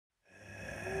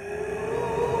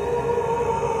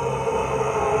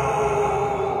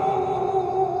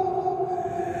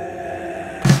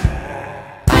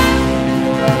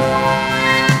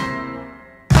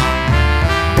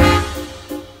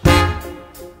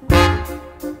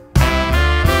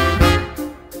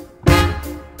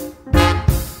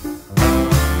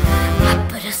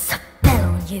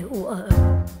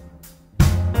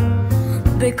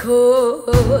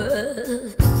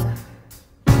because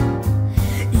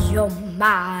you're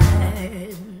mine.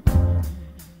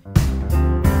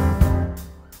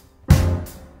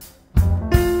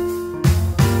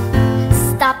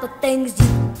 Stop the things you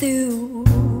do.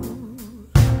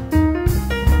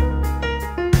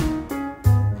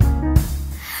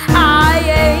 I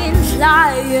ain't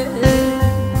lying.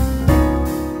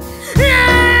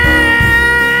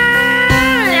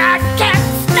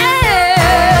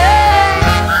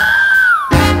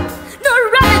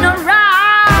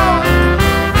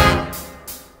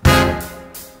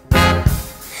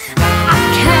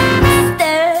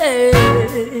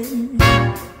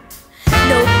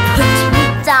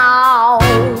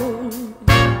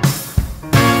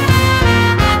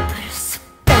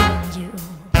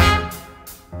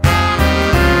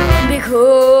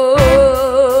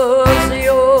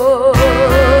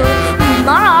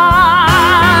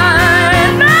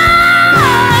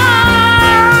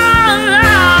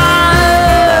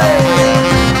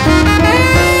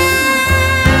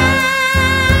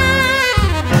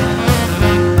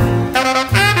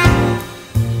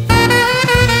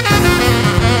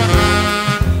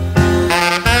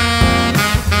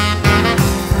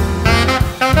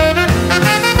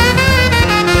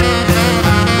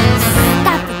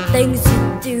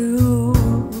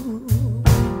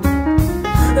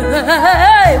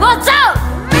 Hey, what's up?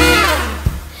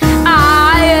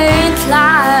 I ain't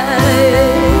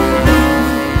lying.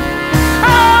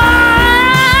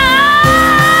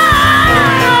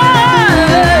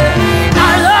 I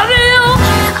love you,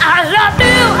 I love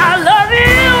you, I love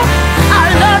you, I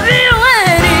love you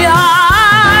anyhow.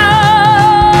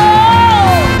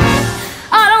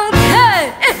 I don't care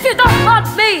if you don't want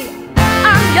me,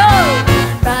 I'm yours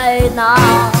right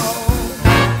now.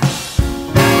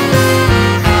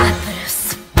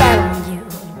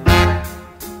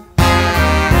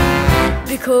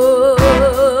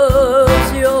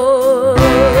 Because you're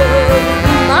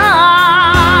mine,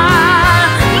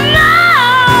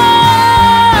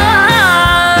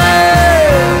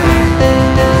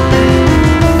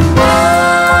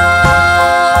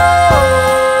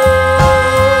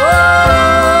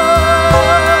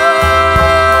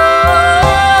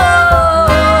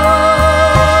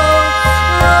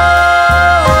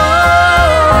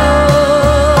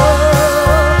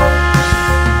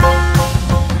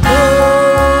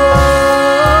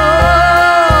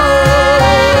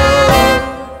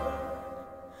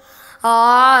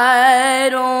 I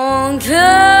don't care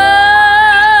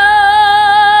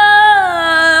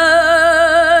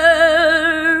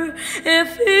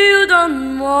if you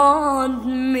don't want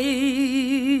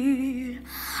me.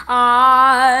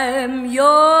 I'm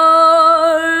yours.